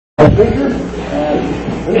speakers.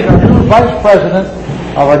 This is our new Vice President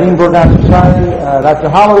of our Dean of Burgon Society. Dr.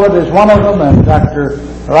 Hollywood is one of them, and Dr.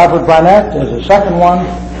 Robert Barnett is the second one,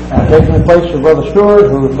 taking the place of Brother Stewart,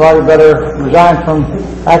 who probably better resign from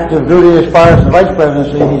active duty as far as the Vice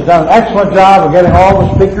Presidency. He's done an excellent job of getting all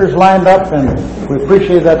the speakers lined up, and we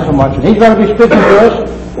appreciate that so much. And he's going to be speaking to us,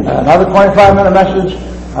 another 25-minute message,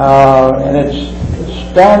 and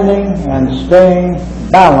it's standing and staying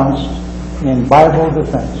balanced in Bible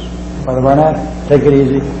defense. Brother Barnett, take it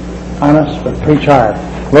easy, honest, but preach hard.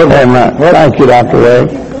 Amen. Thank you, Dr. Ray.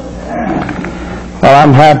 Well,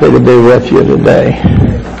 I'm happy to be with you today,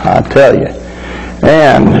 I tell you.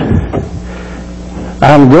 And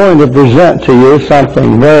I'm going to present to you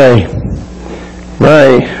something very,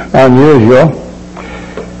 very unusual.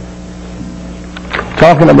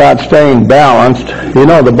 Talking about staying balanced, you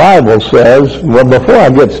know, the Bible says, well, before I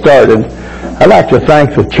get started, I'd like to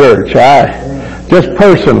thank the church. Just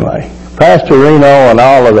personally, Pastor Reno and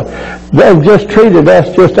all of it, they've just treated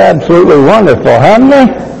us just absolutely wonderful, haven't they?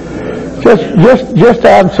 Just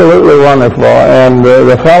absolutely wonderful, and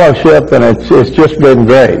the fellowship, and it's just been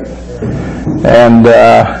great. And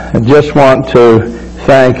I just want to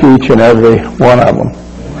thank each and every one of them.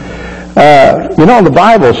 You know, the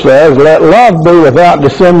Bible says, let love be without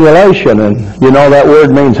dissimulation, and you know that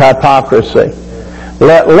word means hypocrisy.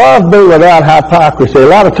 Let love be without hypocrisy. A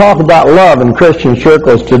lot of talk about love in Christian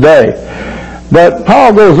circles today. But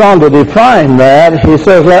Paul goes on to define that. He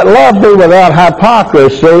says, let love be without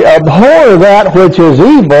hypocrisy, abhor that which is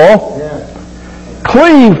evil,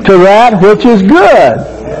 cleave to that which is good.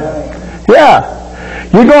 Yeah.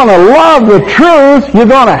 You're going to love the truth, you're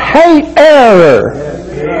going to hate error.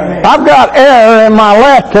 I've got error in my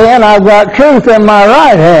left hand, I've got truth in my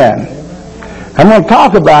right hand. I'm going to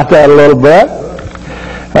talk about that a little bit.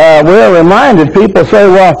 We're reminded, people say,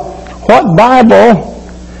 well, what Bible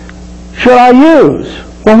should I use?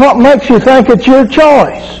 Well, what makes you think it's your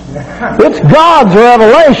choice? It's God's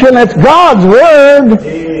revelation. It's God's Word.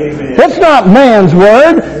 It's not man's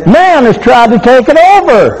Word. Man has tried to take it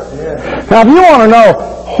over. Now, if you want to know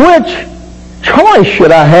which choice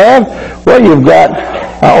should I have, well, you've got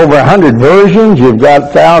over 100 versions. You've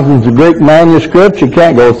got thousands of Greek manuscripts. You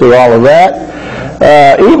can't go through all of that.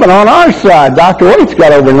 Even on our side, Dr. Waite's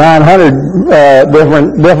got over 900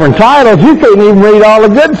 different titles. You can't even read all the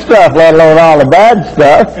good stuff, let alone all the bad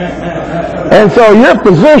stuff. And so your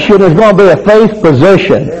position is going to be a faith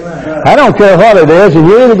position. I don't care what it is, and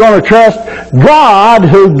you're either going to trust God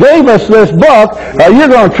who gave us this book, or you're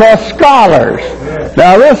going to trust scholars.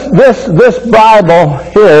 Now this Bible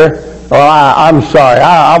here, I'm sorry,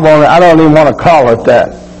 I don't even want to call it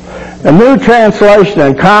that. A new translation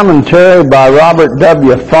and commentary by Robert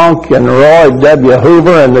W. Funk and Roy W.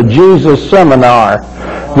 Hoover in the Jesus Seminar.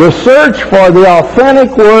 The search for the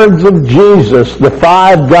authentic words of Jesus, the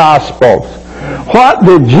 5 Gospels. What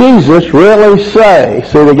did Jesus really say?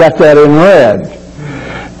 See, they got that in red.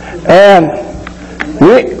 And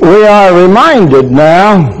we are reminded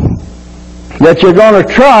now that you're going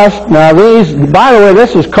to trust. Now these, by the way,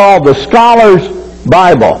 this is called the Scholar's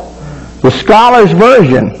Bible. The Scholar's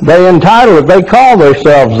Version. They entitle it, they call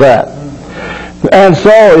themselves that. And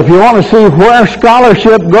so if you want to see where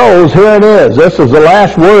scholarship goes, here it is. This is the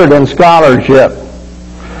last word in scholarship.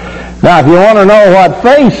 Now if you want to know what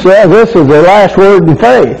faith says, this is the last word in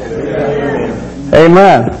faith.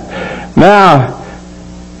 Amen. Now,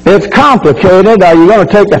 it's complicated. Are you going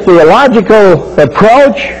to take a theological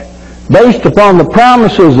approach based upon the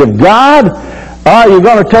promises of God? Or are you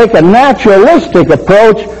going to take a naturalistic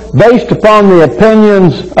approach based upon the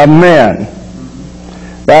opinions of men?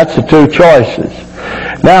 That's the two choices.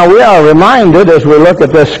 Now we are reminded as we look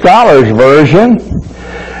at this Scholar's Version,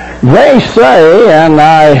 they say, and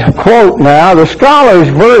I quote now, the Scholar's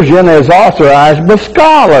Version is authorized by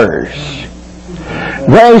scholars.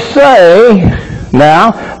 They say,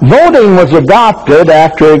 now, voting was adopted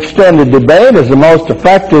after extended debate as the most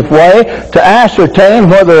effective way to ascertain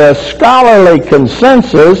whether a scholarly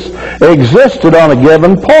consensus existed on a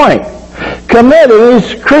given point.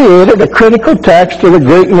 Committees created a critical text of the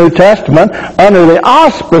Greek New Testament under the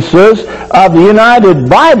auspices of the United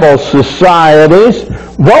Bible Societies,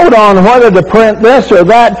 vote on whether to print this or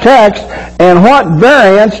that text and what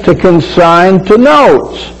variants to consign to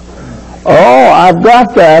notes. Oh, I've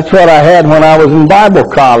got that. That's what I had when I was in Bible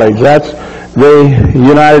college. That's the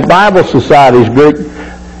United Bible Society's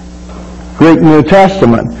Greek New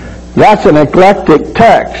Testament. That's an eclectic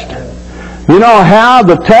text. You know how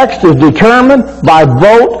the text is determined? By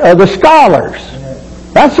vote of the scholars.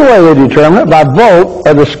 That's the way they determine it, by vote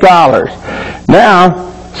of the scholars.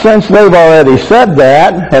 Now, since they've already said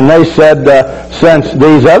that, and they said since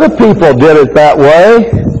these other people did it that way,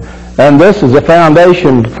 and this is the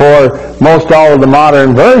foundation for most all of the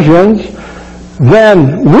modern versions,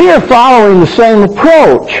 then we are following the same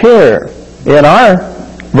approach here in our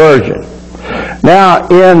version. Now,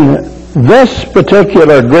 in this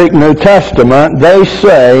particular Greek New Testament, they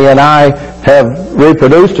say, and I have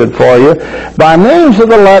reproduced it for you, by means of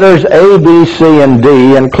the letters A, B, C, and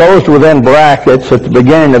D, enclosed within brackets at the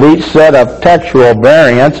beginning of each set of textual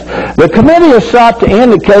variants, the committee has sought to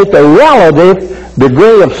indicate the relative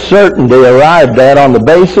degree of certainty arrived at on the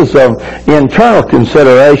basis of internal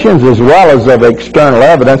considerations as well as of external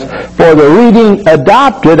evidence for the reading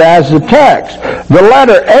adopted as the text. The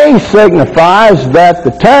letter A signifies that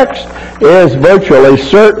the text is virtually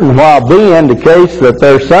certain, while B indicates that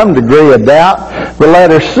there's some degree of doubt. The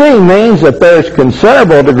letter C means that there's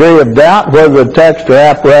considerable degree of doubt whether the text or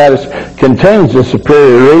apparatus contains the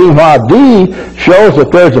superior reading, while D shows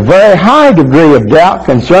that there's a very high degree of doubt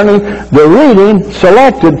concerning the reading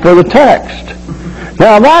selected for the text.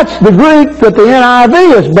 Now that's the Greek that the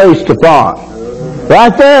NIV is based upon.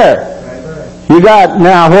 Right there. You got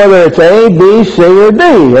now whether it's A, B, C, or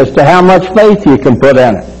D as to how much faith you can put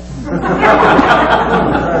in it.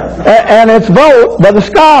 And it's vote by the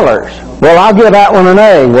scholars. Well, I'll give that one an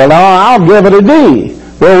A. Well, no, I'll give it a D.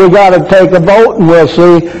 Well, we got to take a vote and we'll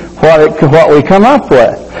see what we come up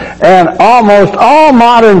with. And almost all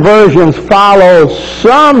modern versions follow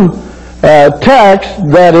some text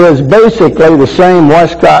that is basically the same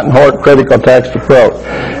Westcott and Hort critical text approach.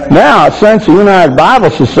 Now, since the United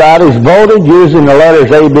Bible Societies voted using the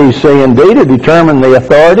letters A, B, C, and D to determine the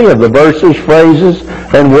authority of the verses, phrases,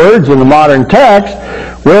 and words in the modern text,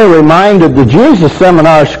 we're reminded the Jesus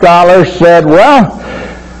Seminar scholars said, well,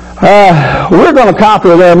 we're going to copy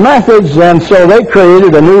their methods, and so they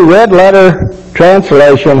created a new red letter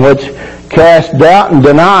translation which cast doubt and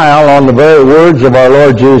denial on the very words of our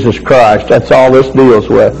Lord Jesus Christ. That's all this deals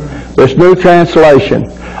with. This new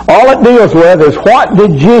translation. All it deals with is what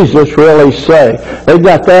did Jesus really say? They've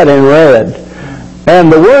got that in red.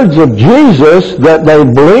 And the words of Jesus that they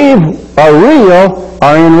believe are real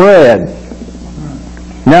are in red.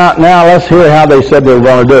 Now let's hear how they said they were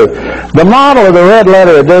going to do. The model of the red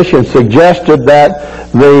letter edition suggested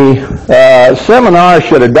that the seminar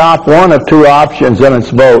should adopt one of two options in its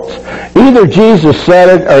votes. Either Jesus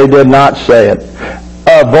said it or he did not say it.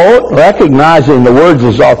 A vote recognizing the words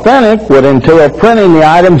as authentic would entail printing the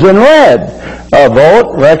items in red. A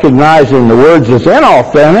vote recognizing the words as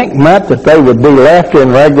inauthentic meant that they would be left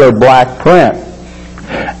in regular black print.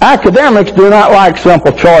 Academics do not like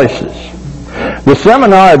simple choices. The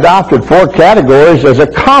seminar adopted 4 categories as a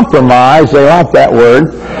compromise, they like that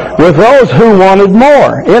word, with those who wanted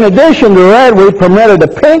more. In addition to red, we permitted a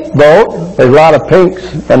pink vote. There's a lot of pinks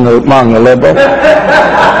among the liberals.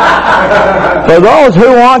 For those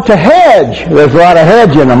who want to hedge, there's a lot of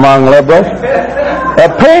hedging among liberals. A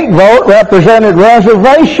pink vote represented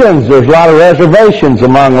reservations. There's a lot of reservations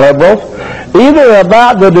among liberals, either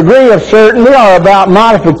about the degree of certainty or about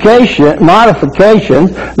modifications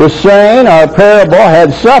the saying or parable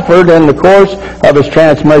had suffered in the course of its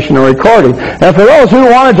transmission and recording. And for those who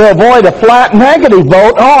wanted to avoid a flat negative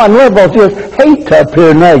vote, and liberals just hate to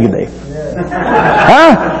appear negative.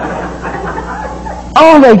 Huh?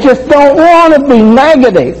 Oh, they just don't want to be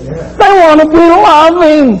negative. They want to be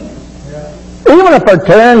loving. Even if they're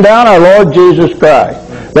tearing down our Lord Jesus Christ,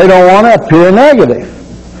 they don't want to appear negative.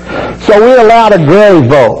 So we allowed a gray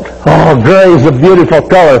vote. Oh, gray is a beautiful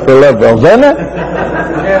color for liberals, isn't it?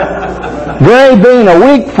 Gray being a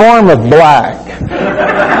weak form of black.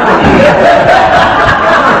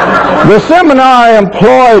 The seminar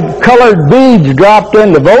employed colored beads dropped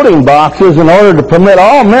into voting boxes in order to permit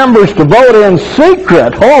all members to vote in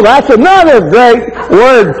secret. Oh, that's another great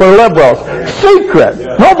word for liberals. Secret.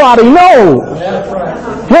 Nobody knows.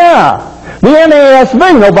 Yeah. The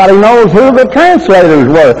NASB, nobody knows who the translators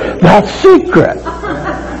were. That's secret.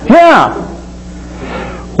 Yeah.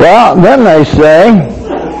 Well, then they say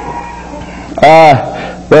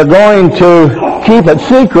they're going to keep it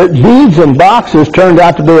secret. Deeds and boxes turned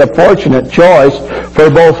out to be a fortunate choice for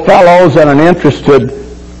both fellows and an interested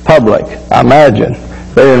public. I imagine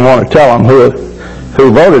they didn't want to tell them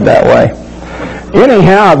who voted that way.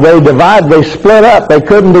 Anyhow, they split up. They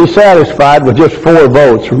couldn't be satisfied with just 4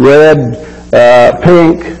 votes, red,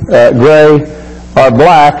 pink, gray, or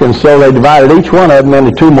black, and so they divided each one of them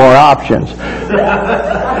into 2 more options.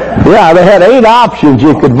 Yeah, they had 8 options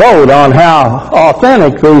you could vote on how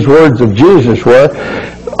authentic these words of Jesus were.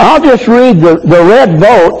 I'll just read the red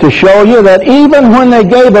vote to show you that even when they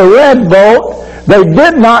gave a red vote, they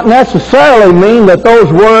did not necessarily mean that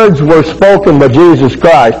those words were spoken by Jesus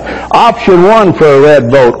Christ. Option 1 for a red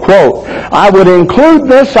vote, quote, I would include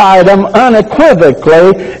this item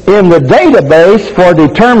unequivocally in the database for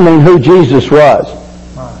determining who Jesus was.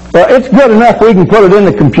 Well, it's good enough we can put it in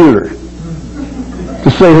the computer to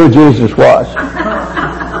see who Jesus was.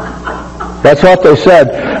 That's what they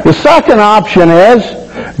said. The second option is,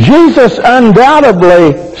 Jesus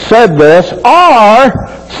undoubtedly said this, or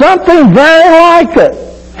something very like it.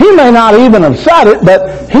 He may not even have said it,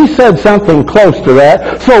 but he said something close to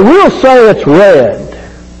that. So we'll say it's red.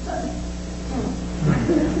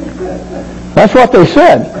 That's what they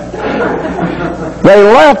said. They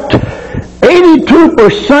left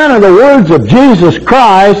 82% of the words of Jesus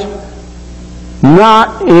Christ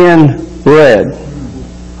not in red,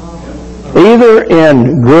 either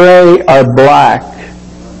in gray or black.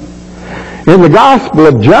 In the Gospel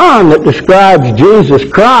of John that describes Jesus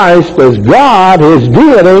Christ as God, His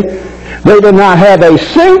deity, they did not have a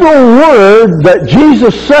single word that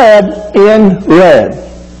Jesus said in red.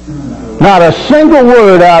 Not a single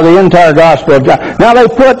word out of the entire Gospel of John. Now they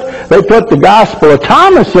put the Gospel of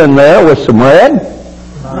Thomas in there with some red.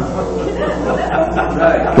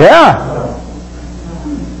 Yeah.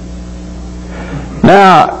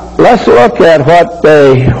 Now, let's look at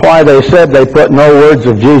why they said they put no words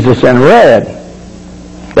of Jesus in red.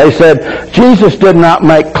 They said Jesus did not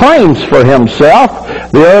make claims for himself.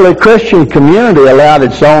 The early Christian community allowed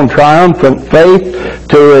its own triumphant faith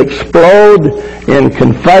to explode in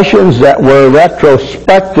confessions that were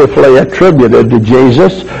retrospectively attributed to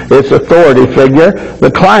Jesus, its authority figure. The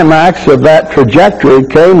climax of that trajectory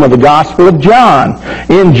came with the Gospel of John.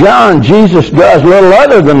 In John, Jesus does little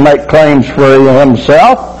other than make claims for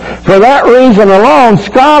himself. For that reason alone,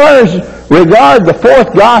 scholars regard the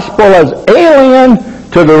fourth Gospel as alien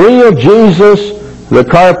to the real Jesus, the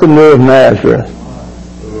carpenter of Nazareth.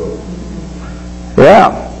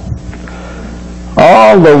 Yeah.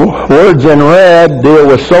 All the words in red deal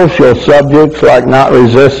with social subjects like not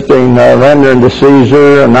resisting, rendering to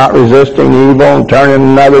Caesar, and not resisting evil, and turning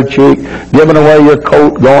another cheek, giving away your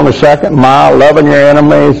coat, going a second mile, loving your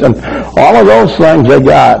enemies, and all of those things they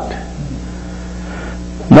got.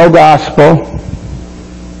 No gospel.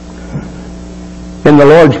 In the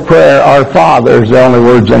Lord's Prayer, Our Father is the only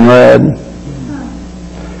words in red.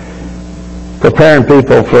 Preparing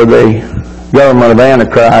people for the government of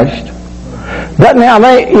Antichrist. But now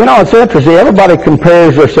it's interesting. Everybody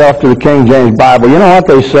compares themselves to the King James Bible. You know what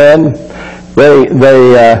they said?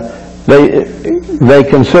 They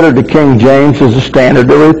considered the King James as a standard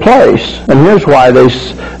to replace. And here's why they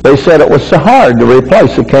said it was so hard to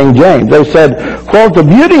replace the King James. They said, quote, the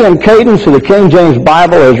beauty and cadence of the King James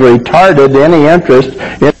Bible has retarded any interest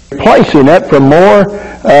in replacing it for a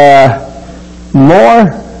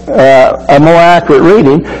more accurate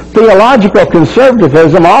reading. Theological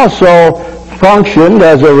conservatism also functioned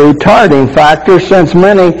as a retarding factor since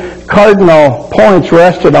many cardinal points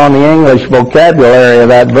rested on the English vocabulary of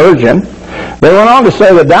that version. They went on to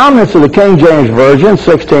say the dominance of the King James Version,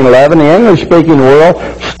 1611, the English-speaking world,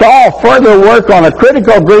 stalled further work on a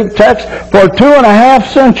critical Greek text for 2.5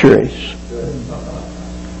 centuries.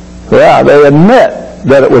 Yeah, they admit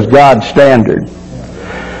that it was God's standard.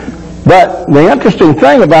 But the interesting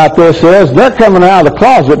thing about this is they're coming out of the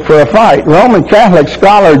closet for a fight. Roman Catholic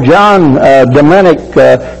scholar John Dominic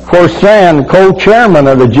Corsan, co-chairman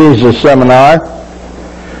of the Jesus Seminar,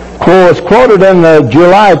 was quoted in the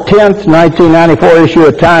July 10th, 1994 issue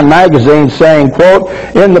of Time magazine saying, quote,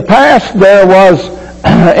 in the past there was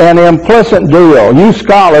an implicit deal. You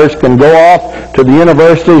scholars can go off to the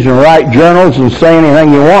universities and write journals and say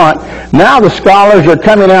anything you want. Now the scholars are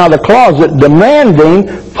coming out of the closet demanding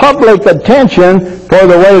public attention for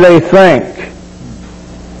the way they think.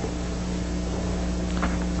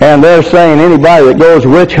 And they're saying anybody that goes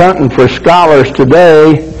witch hunting for scholars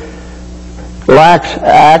today lacks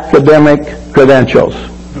academic credentials.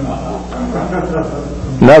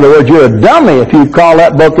 In other words, you're a dummy if you call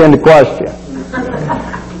that book into question.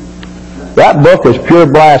 That book is pure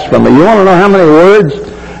blasphemy. You want to know how many words?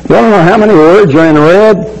 You want to know how many words are in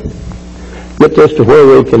red? Get this to where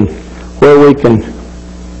we can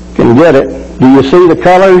get it. Do you see the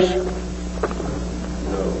colors?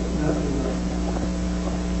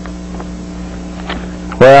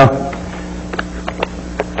 Well,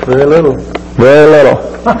 very little. Very little.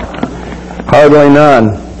 Hardly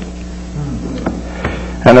none.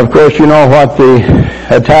 And of course, you know what the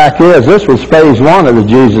attack is. This was phase 1 of the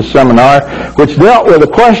Jesus Seminar, which dealt with the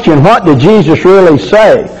question, what did Jesus really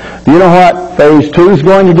say? Do you know what phase 2 is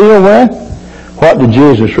going to deal with? what did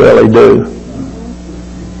Jesus really do?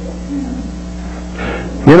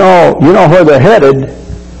 You know where they're headed?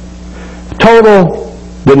 Total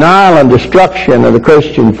denial and destruction of the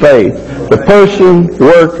Christian faith. The person,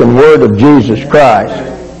 work, and word of Jesus Christ.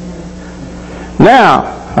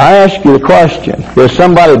 Now, I ask you the question, is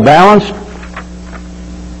somebody balanced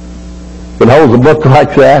that holds a book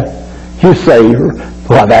like that? You say,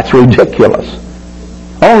 well, that's ridiculous.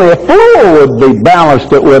 Only a fool would be balanced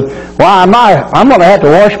that would, why am I'm going to have to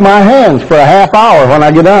wash my hands for a half hour when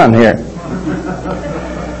I get done here.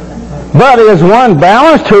 But is one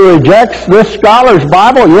balanced who rejects this scholar's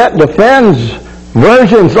Bible yet defends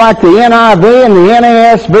versions like the NIV and the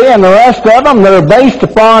NASB and the rest of them that are based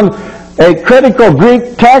upon a critical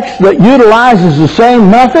Greek text that utilizes the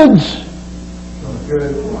same methods?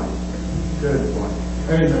 Good point. Good point.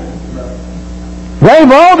 Amen. They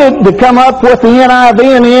voted to come up with the NIV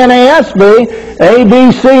and the NASB, A,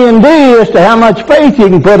 B, C, and D as to how much faith you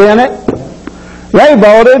can put in it. They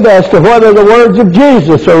voted as to whether the words of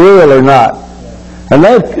Jesus are real or not. And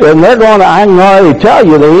they're going to, I can already tell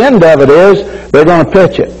you, the end of it is they're going to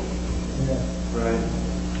pitch it.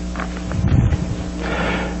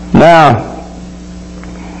 Now,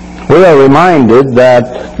 we are reminded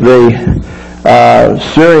that the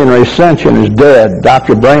Syrian recension is dead.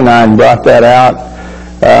 Dr. Brainine brought that out.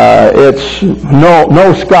 It's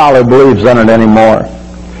no scholar believes in it anymore.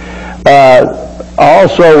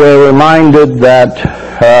 Also, we're reminded that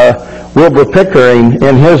Wilbur Pickering,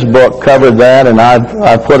 in his book, covered that, and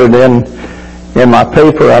I put it in my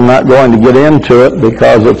paper. I'm not going to get into it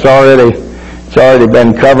because it's already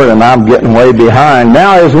been covered, and I'm getting way behind.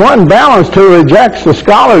 Now, is one balanced who rejects the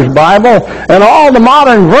scholar's Bible and all the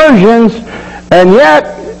modern versions, and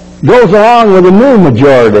yet goes along with the new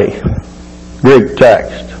majority Greek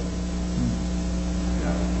text?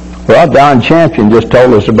 Well, Don Champion just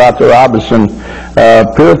told us about the Robinson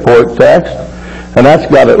Pierpont text, and that's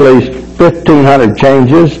got at least 1,500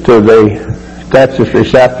 changes to the Textus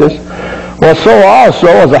Receptus. Well, so also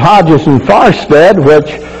as the Hodges and Farstead,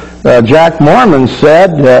 which Jack Mormon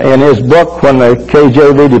said in his book, When the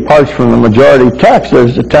KJV Departs from the Majority Text,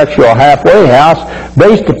 there's a textual halfway house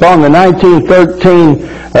based upon the 1913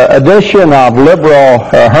 edition of liberal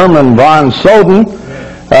Herman von Soden.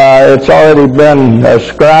 It's already been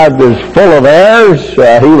ascribed as full of errors.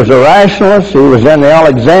 He was a rationalist. He was in the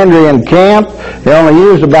Alexandrian camp. He only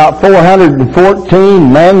used about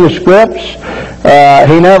 414 manuscripts.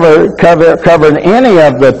 He never covered any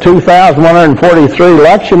of the 2,143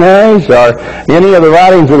 lectionaries or any of the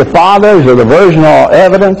writings of the fathers or the virginal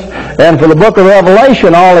evidence. And for the book of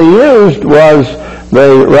Revelation, all he used was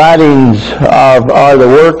the writings or the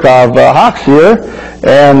work of Hoxier,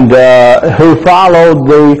 and who followed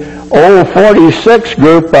the old 46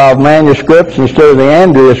 group of manuscripts instead of the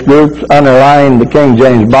Andrews groups underlying the King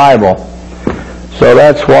James Bible. So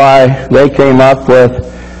that's why they came up with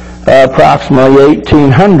approximately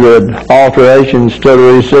 1,800 alterations to the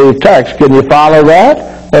received text. Can you follow that?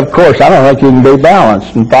 Of course, I don't think you can be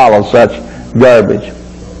balanced and follow such garbage.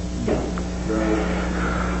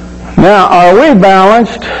 Now, are we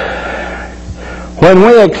balanced when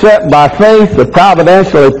we accept by faith the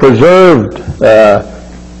providentially preserved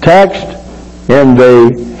text in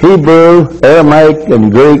the Hebrew, Aramaic,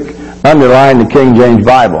 and Greek underlying the King James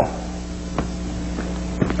Bible?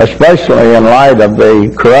 Especially in light of the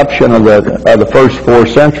corruption of the first 4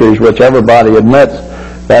 centuries, which everybody admits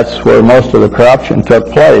that's where most of the corruption took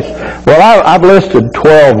place. Well, I've listed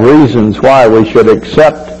 12 reasons why we should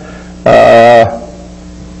accept that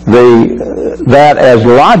as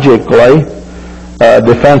logically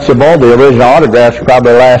defensible. The original autographs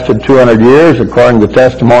probably lasted 200 years, according to the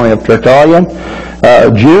testimony of Tertullian.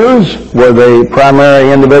 Jews were the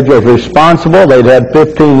primary individuals responsible. They'd had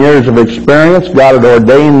 15 years of experience. God had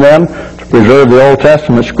ordained them to preserve the Old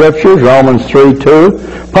Testament Scriptures, Romans 3:2.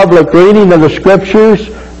 Public reading of the Scriptures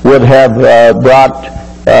would have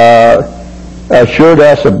assured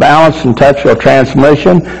us of balanced and textual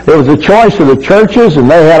transmission. It was the choice of the churches, and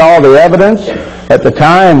they had all the evidence at the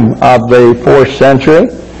time of the 4th century.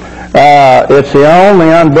 It's the only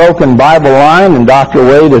unbroken Bible line, and Dr.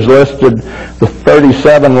 Wade has listed the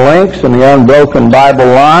 37 links in the unbroken Bible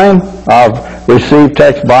line of received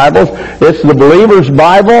text Bibles. It's the believer's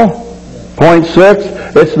Bible, point 6.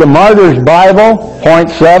 It's the martyr's Bible, point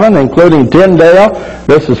 7, including Tyndale.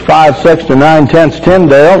 This is 5/6 to 9/10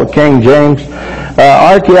 Tyndale, the King James.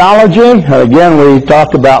 Archaeology, again, we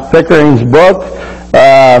talked about Pickering's book.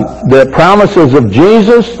 The promises of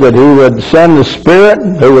Jesus, that he would send the Spirit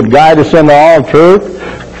who would guide us into all truth.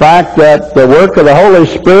 The fact that the work of the Holy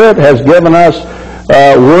Spirit has given us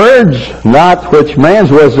words, not which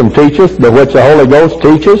man's wisdom teacheth, but which the Holy Ghost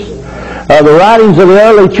teaches. The writings of the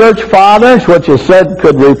early church fathers, which is said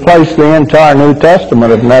could replace the entire New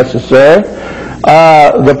Testament if necessary.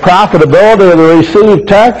 The profitability of the received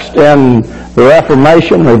text in the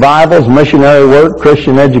Reformation, revivals, missionary work,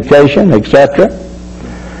 Christian education, etc.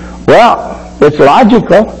 Well, it's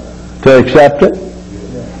logical to accept it.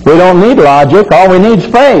 We don't need logic. All we need is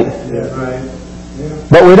faith.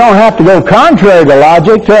 But we don't have to go contrary to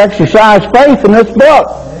logic to exercise faith in this book.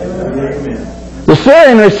 The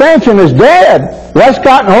Syrian recension is dead.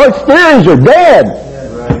 Westcott and Hort's theories are dead.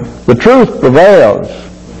 The truth prevails.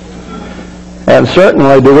 And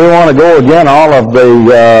certainly, do we want to go again all of the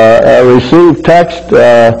received text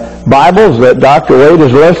Bibles that Dr. Wade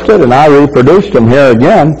has listed, and I reproduced them here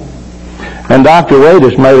again. And Dr. Wade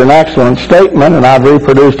has made an excellent statement, and I've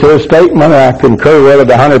reproduced his statement, and I concur with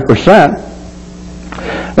it 100%.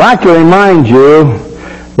 I'd like to remind you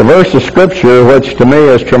the verse of Scripture, which to me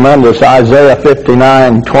is tremendous, Isaiah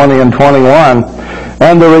 59:20 and 21.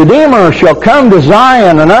 And the Redeemer shall come to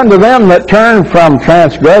Zion, and unto them that turn from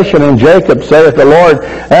transgression in Jacob, saith the Lord.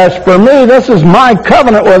 As for me, this is my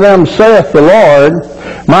covenant with them, saith the Lord.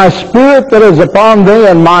 My spirit that is upon thee,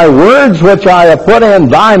 and my words which I have put in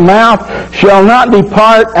thy mouth, shall not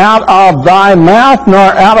depart out of thy mouth, nor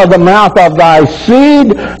out of the mouth of thy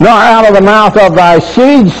seed, nor out of the mouth of thy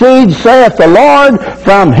seed, saith the Lord,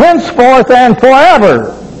 from henceforth and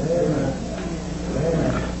forever.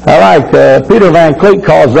 I like, Peter Van Cleet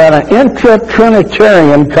calls that an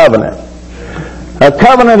intra-Trinitarian covenant. A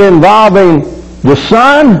covenant involving the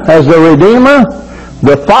Son as the Redeemer,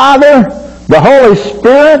 the Father, the Holy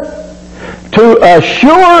Spirit, to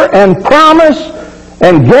assure and promise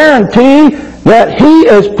and guarantee that He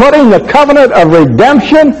is putting the covenant of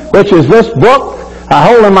redemption, which is this book I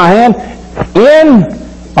hold in my hand, in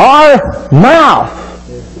our mouth.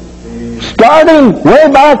 Starting way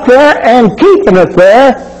back there and keeping it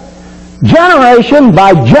there, generation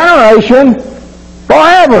by generation,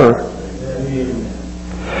 forever.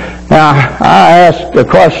 Now, I ask a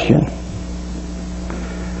question.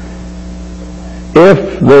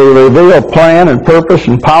 If the revealed plan and purpose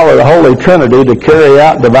and power of the Holy Trinity to carry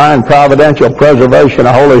out divine providential preservation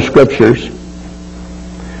of Holy Scriptures,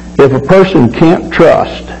 if a person can't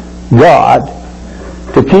trust God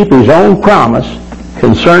to keep His own promise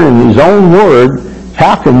concerning His own Word,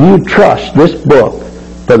 how can you trust this book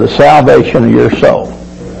for the salvation of your soul?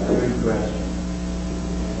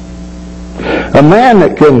 A man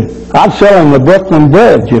that can, I'd sell him the Brooklyn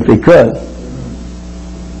Bridge if he could.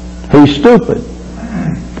 He's stupid.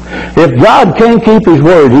 If God can't keep His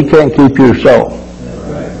Word, He can't keep your soul.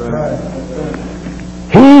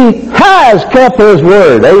 He has kept His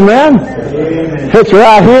Word. Amen? It's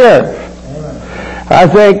right here. I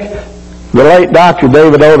think the late Dr.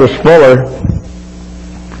 David Otis Fuller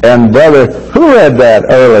and brother, who read that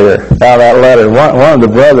earlier, out of that letter? One of the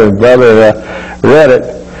brothers, read it.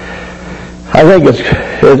 I think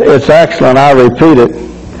it's excellent. I'll repeat it.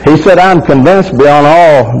 He said, I'm convinced beyond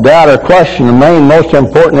all doubt or question the main most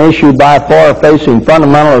important issue by far facing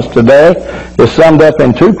fundamentalists today is summed up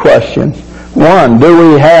in two questions. One, do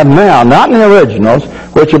we have now, not in the originals,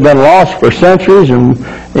 which have been lost for centuries, and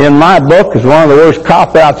in my book is one of the worst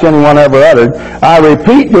cop-outs anyone ever uttered. I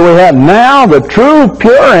repeat, do we have now the true,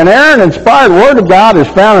 pure, inerrant, inspired Word of God is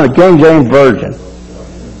found in the King James Version?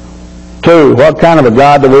 Two, what kind of a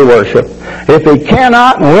God do we worship? If He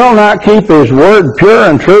cannot and will not keep His Word pure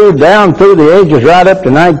and true down through the ages right up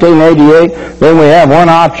to 1988, then we have one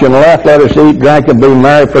option left. Let us eat, drink, and be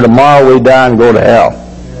merry, for tomorrow we die and go to hell.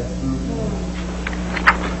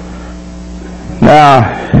 Now,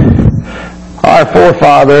 our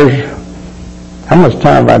forefathers, how much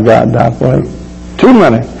time have I got, Doc? Wait, 2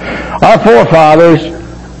 minutes. Our forefathers,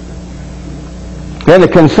 in the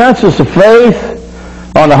consensus of faith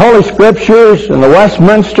on the Holy Scriptures and the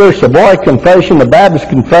Westminster Savoy Confession, the Baptist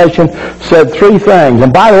Confession, said three things.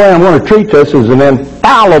 And by the way, I'm going to treat this as an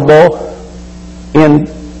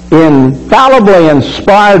infallibly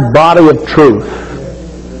inspired body of truth,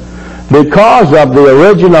 because of the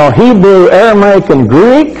original Hebrew, Aramaic, and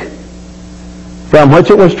Greek from which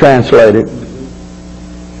it was translated.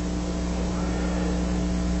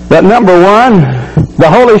 That number one, the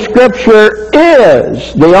Holy Scripture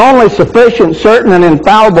is the only sufficient, certain, and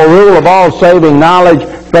infallible rule of all saving knowledge,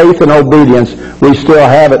 faith, and obedience. We still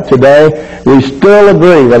have it today. We still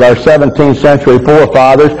agree with our 17th century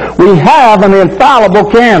forefathers. We have an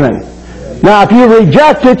infallible canon. Now, if you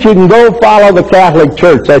reject it, you can go follow the Catholic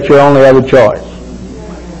Church. That's your only other choice.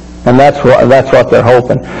 And that's what they're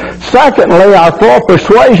hoping. Secondly, our full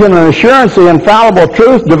persuasion and assurance of the infallible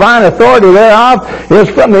truth, divine authority thereof, is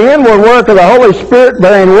from the inward work of the Holy Spirit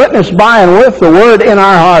bearing witness by and with the Word in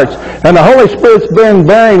our hearts. And the Holy Spirit's been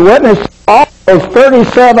bearing witness to all those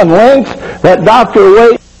 37 links that Dr.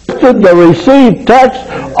 Waite listed, the received text,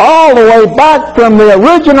 all the way back from the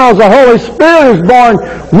originals. The Holy Spirit is borne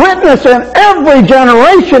witness in every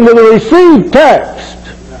generation to the received text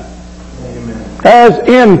as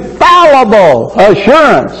infallible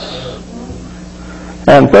assurance.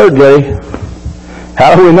 And thirdly,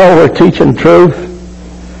 how do we know we're teaching truth?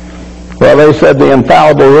 Well, they said the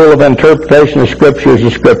infallible rule of interpretation of Scripture is the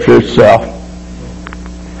Scripture itself.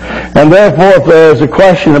 And therefore, if there is a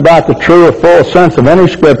question about the true or full sense of any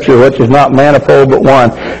Scripture, which is not manifold but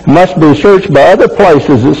one, it must be searched by other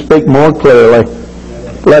places that speak more clearly.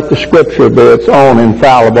 Let the Scripture be its own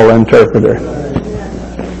infallible interpreter.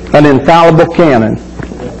 An infallible canon,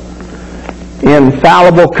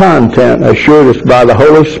 infallible content assured us by the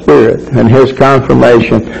Holy Spirit and His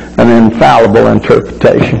confirmation, an infallible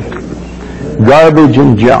interpretation. Garbage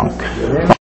and junk.